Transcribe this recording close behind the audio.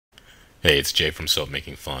Hey, it's Jay from Soap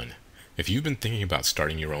Making Fun. If you've been thinking about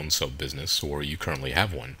starting your own soap business or you currently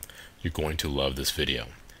have one, you're going to love this video.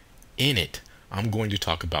 In it, I'm going to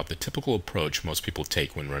talk about the typical approach most people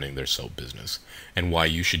take when running their soap business and why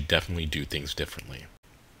you should definitely do things differently.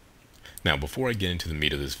 Now, before I get into the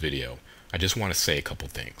meat of this video, I just want to say a couple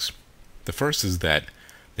things. The first is that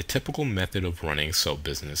the typical method of running a soap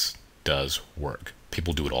business does work.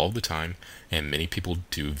 People do it all the time, and many people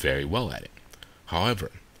do very well at it.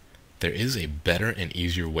 However, there is a better and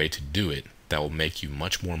easier way to do it that will make you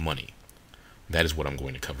much more money. That is what I'm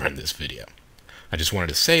going to cover in this video. I just wanted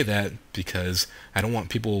to say that because I don't want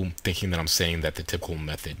people thinking that I'm saying that the typical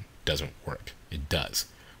method doesn't work. It does.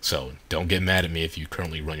 So don't get mad at me if you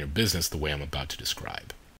currently run your business the way I'm about to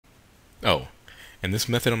describe. Oh, and this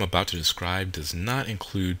method I'm about to describe does not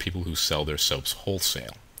include people who sell their soaps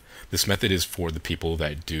wholesale. This method is for the people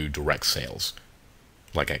that do direct sales,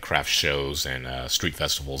 like at craft shows and street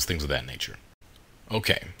festivals, things of that nature.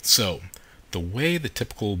 Okay, so the way the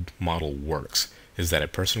typical model works is that a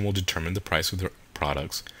person will determine the price of their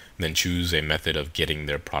products, then choose a method of getting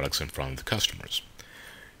their products in front of the customers.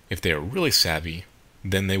 If they are really savvy,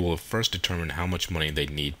 then they will first determine how much money they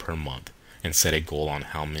need per month and set a goal on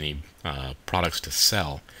how many products to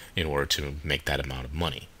sell in order to make that amount of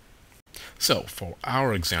money. So, for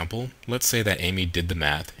our example, let's say that Amy did the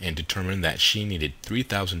math and determined that she needed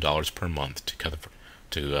 $3,000 per month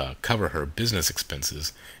to cover her business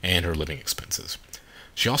expenses and her living expenses.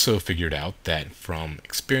 She also figured out that from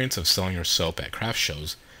experience of selling her soap at craft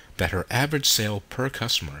shows, that her average sale per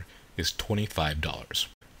customer is $25.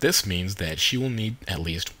 This means that she will need at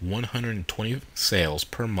least 120 sales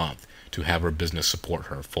per month to have her business support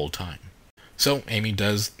her full time. So Amy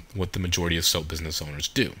does what the majority of soap business owners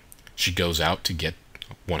do. She goes out to get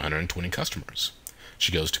 120 customers.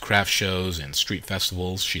 She goes to craft shows and street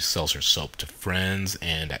festivals. She sells her soap to friends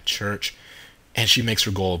and at church, and she makes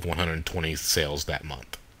her goal of 120 sales that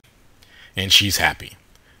month. And she's happy.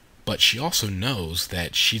 But she also knows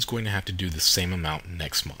that she's going to have to do the same amount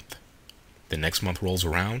next month. The next month rolls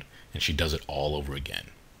around, and she does it all over again.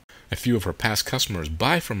 A few of her past customers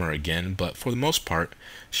buy from her again, but for the most part,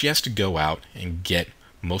 she has to go out and get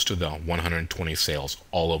most of the 120 sales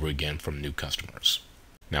all over again from new customers.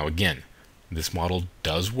 Now again, this model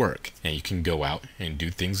does work, and you can go out and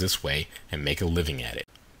do things this way and make a living at it.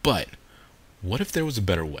 But what if there was a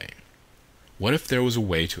better way? What if there was a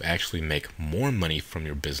way to actually make more money from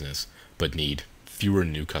your business but need fewer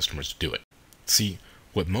new customers to do it? See,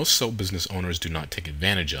 what most soap business owners do not take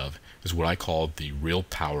advantage of is what I call the real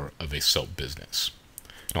power of a soap business.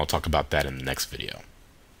 And I'll talk about that in the next video.